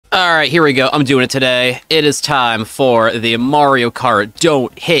Alright, here we go. I'm doing it today. It is time for the Mario Kart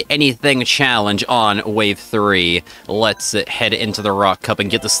Don't Hit Anything Challenge on Wave 3. Let's head into the Rock Cup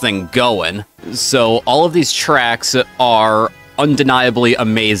and get this thing going. So, all of these tracks are undeniably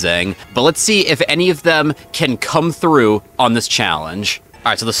amazing, but let's see if any of them can come through on this challenge.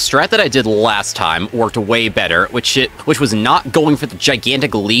 Alright, so the strat that I did last time worked way better, which was not going for the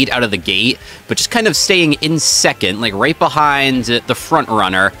gigantic lead out of the gate, but just kind of staying in second, like right behind the front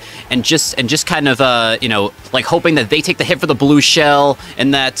runner, and just kind of you know, like hoping that they take the hit for the blue shell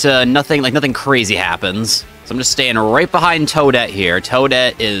and that nothing crazy happens. So I'm just staying right behind Toadette here.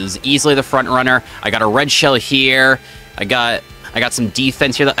 Toadette is easily the front runner. I got a red shell here. I got some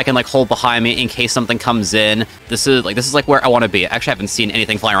defense here that I can like hold behind me in case something comes in. This is like where I want to be. I actually haven't seen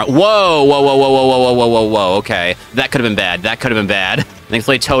anything flying around. Whoa, whoa, whoa, whoa, whoa, whoa, whoa, whoa, whoa, whoa. Okay, that could have been bad. That could have been bad.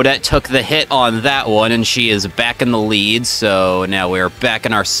 Thankfully, Toadette took the hit on that one, and she is back in the lead. So now we're back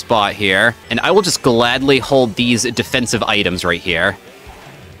in our spot here, and I will just gladly hold these defensive items right here.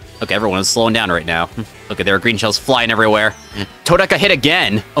 Okay, everyone is slowing down right now. Okay, there are green shells flying everywhere. Toadette got hit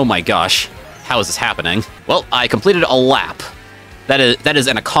again. Oh my gosh, how is this happening? Well, I completed a lap. That is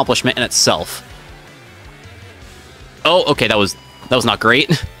an accomplishment in itself. Oh, okay, that was not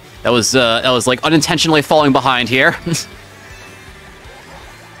great. That was like unintentionally falling behind here.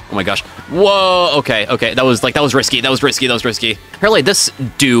 Oh my gosh. Whoa, okay, that was risky. Apparently this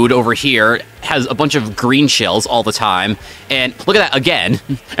dude over here has a bunch of green shells all the time, and look at that again.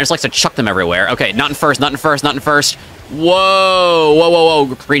 And just likes to chuck them everywhere. Okay, not in first. Whoa, whoa, whoa,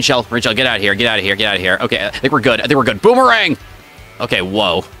 whoa, green shell, get out of here. Okay, I think we're good. Boomerang! Okay,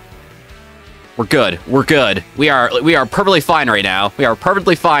 whoa. We're good. We are perfectly fine right now. We are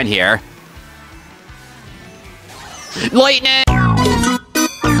perfectly fine here. Lightning!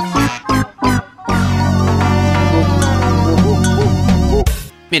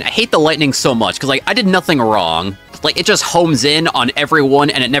 Man, I hate the lightning so much, because, like, I did nothing wrong. Like, it just homes in on everyone,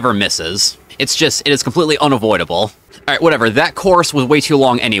 and it never misses. It is completely unavoidable. Alright, whatever. That course was way too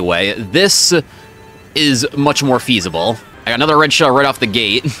long anyway. This is much more feasible. I got another red shell right off the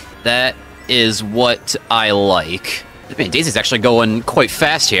gate. That is what I like. Man, Daisy's actually going quite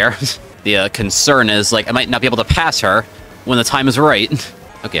fast here. The concern is, like, I might not be able to pass her when the time is right.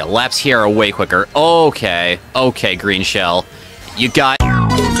 Okay, laps here are way quicker. Okay, green shell. You got...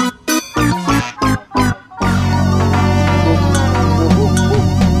 Alright,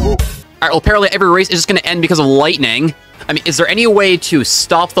 well, apparently every race is just going to end because of lightning. I mean, is there any way to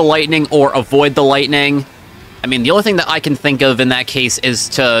stop the lightning or avoid the lightning? I mean, the only thing that I can think of in that case is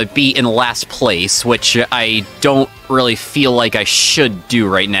to be in last place, which I don't really feel like I should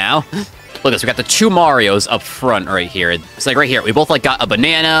do right now. Look at this, we got the two Marios up front right here. It's like right here, we both like got a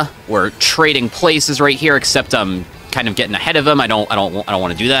banana. We're trading places right here, except I'm kind of getting ahead of him. I don't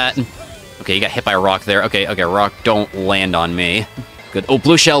want to do that. Okay, you got hit by a rock there. Okay, rock, don't land on me. Good. Oh,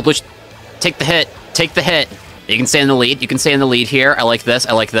 blue shell, take the hit. You can stay in the lead. Here. I like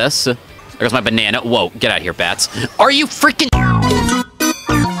this. There's my banana. Whoa, get out of here, bats. Are you freaking...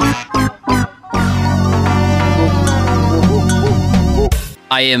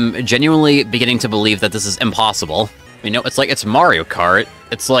 I am genuinely beginning to believe that this is impossible. You know, it's Mario Kart.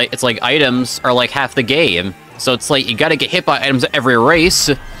 It's like items are like half the game. So it's like you gotta get hit by items at every race.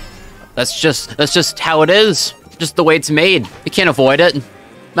 That's just how it is. Just the way it's made. You can't avoid it. No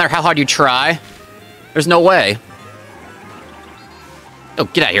matter how hard you try. There's no way. Oh,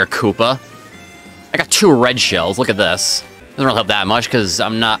 get out of here, Koopa. I got two red shells. Look at this. Doesn't really help that much because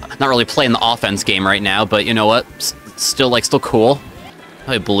I'm not really playing the offense game right now. But you know what? Still cool.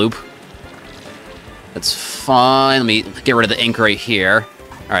 Hey, bloop. That's fine. Let me get rid of the ink right here.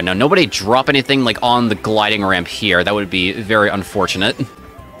 All right, now nobody drop anything like on the gliding ramp here. That would be very unfortunate.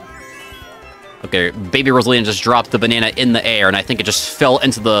 Okay, baby Rosalina just dropped the banana in the air, and I think it just fell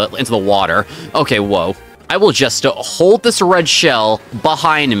into the water. Okay, whoa. I will just hold this red shell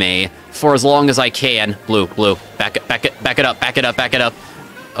behind me for as long as I can. Blue. Back it up.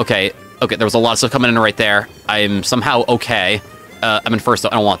 Okay, there was a lot of stuff coming in right there. I'm somehow okay. I'm in first, though.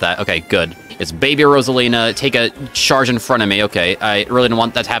 I don't want that. Okay, good. It's baby Rosalina. Take a charge in front of me. Okay, I really don't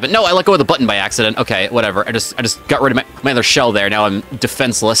want that to happen. No, I let go of the button by accident. Okay, whatever. I just got rid of my other shell there. Now I'm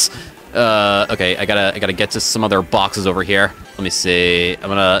defenseless. Okay, I gotta get to some other boxes over here. Let me see. I'm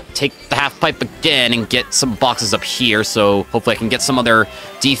gonna take the half pipe again and get some boxes up here, so hopefully I can get some other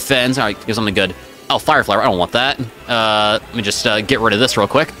defense. All right, here's something good. Oh, fire flower. I don't want that. Let me just get rid of this real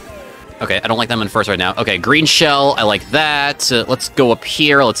quick. Okay, I don't like them in first right now. Okay, green shell. I like that. Let's go up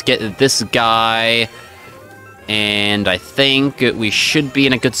here. Let's get this guy. And I think we should be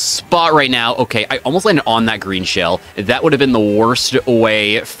in a good spot right now. Okay, I almost landed on that green shell. That would have been the worst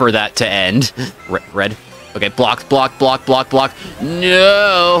way for that to end. Red. Okay, block.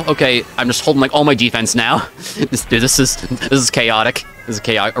 No! Okay, I'm just holding, like, all my defense now. This is chaotic. This is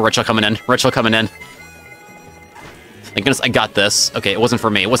chaotic. Red shell coming in. Thank goodness I got this. Okay, it wasn't for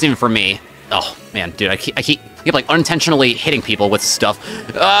me. It wasn't even for me. Oh, man, dude, I keep like, unintentionally hitting people with stuff.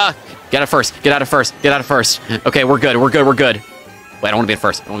 Ah! Get out first. Okay, we're good. Wait, I don't want to be in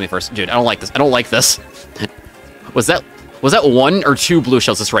first. Dude, I don't like this. Was that 1 or 2 blue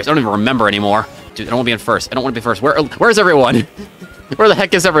shells this race? I don't even remember anymore. Dude, I don't want to be in first. Where's everyone? Where the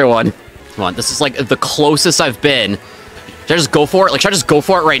heck is everyone? Come on, this is like the closest I've been. Should I just go for it? Like, should I just go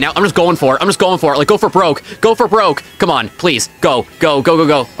for it right now? I'm just going for it. Like, go for broke. Come on, please. Go.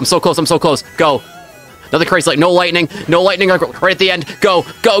 I'm so close. Go. Nothing crazy, like no lightning, like, right at the end. Go.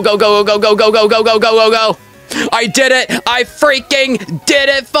 I did it. I freaking did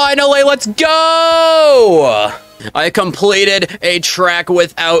it finally. Let's go. I completed a track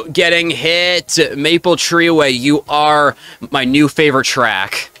without getting hit. Maple Treeway, you are my new favorite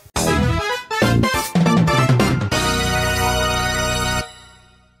track.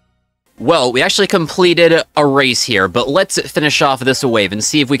 Well, we actually completed a race here, but let's finish off this wave and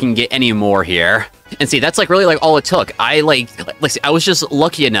see if we can get any more here. And see, that's like really like all it took. I was just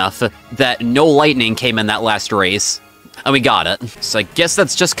lucky enough that no lightning came in that last race, and we got it. So I guess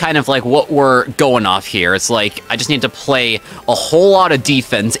that's just kind of like what we're going off here. It's like I just need to play a whole lot of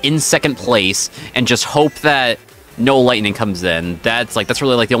defense in second place and just hope that no lightning comes in. That's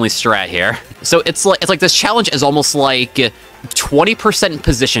really like the only strat here. So it's like this challenge is almost like 20%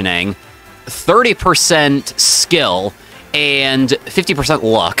 positioning, 30% skill, and 50%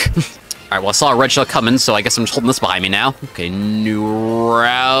 luck. All right, well, I saw a red shell coming, so I guess I'm just holding this behind me now. Okay, new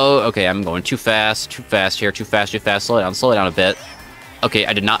route. Okay, I'm going too fast here, too fast. Slow it down a bit. Okay,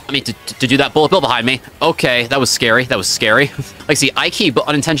 I did not mean to do that bullet bill behind me. Okay, that was scary. Like, see, I keep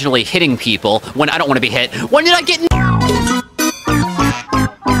unintentionally hitting people when I don't want to be hit. When did I get...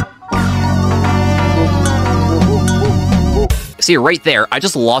 See, right there, I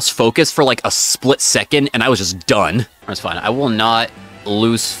just lost focus for like a split second, and I was just done. That's fine. I will not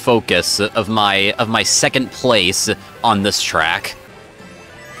lose focus of my second place on this track.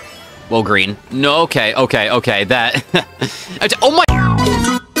 Well, green. No, okay. That... oh my...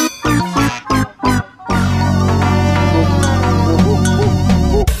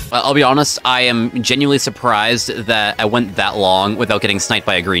 Well, I'll be honest, I am genuinely surprised that I went that long without getting sniped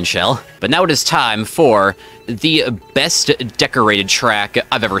by a green shell. But now it is time for the best decorated track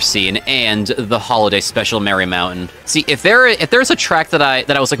I've ever seen, and the holiday special Merry Mountain. See, if there's a track that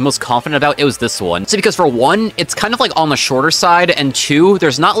I was like most confident about, it was this one. See, because for one, it's kind of like on the shorter side, and two,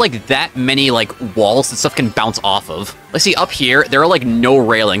 there's not like that many like walls that stuff can bounce off of. Let's see, up here, there are like no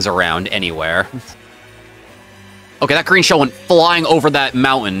railings around anywhere. Okay, that green shell went flying over that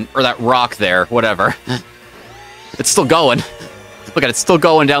mountain, or that rock there, whatever. It's still going. Look at it, it's still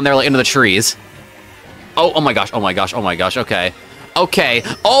going down there, like, into the trees. Oh my gosh, okay. Okay.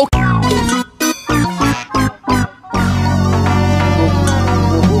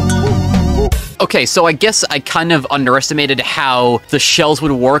 Okay, so I guess I kind of underestimated how the shells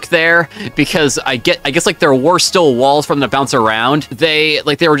would work there, because I guess like there were still walls for them to bounce around. They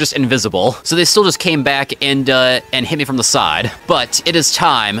were just invisible, so they still just came back and hit me from the side. But it is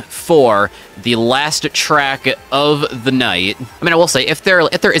time for the last track of the night. I mean, I will say, if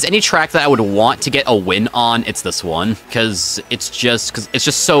there is any track that I would want to get a win on, it's this one, because it's just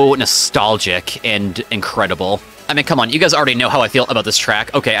so nostalgic and incredible. I mean, come on, you guys already know how I feel about this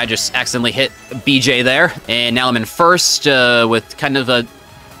track. Okay, I just accidentally hit BJ there, and now I'm in first with kind of a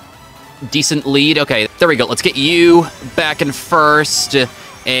decent lead. Okay, there we go. Let's get you back in first,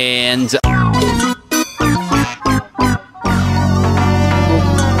 and...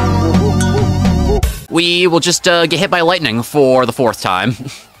 we will just get hit by lightning for the 4th time.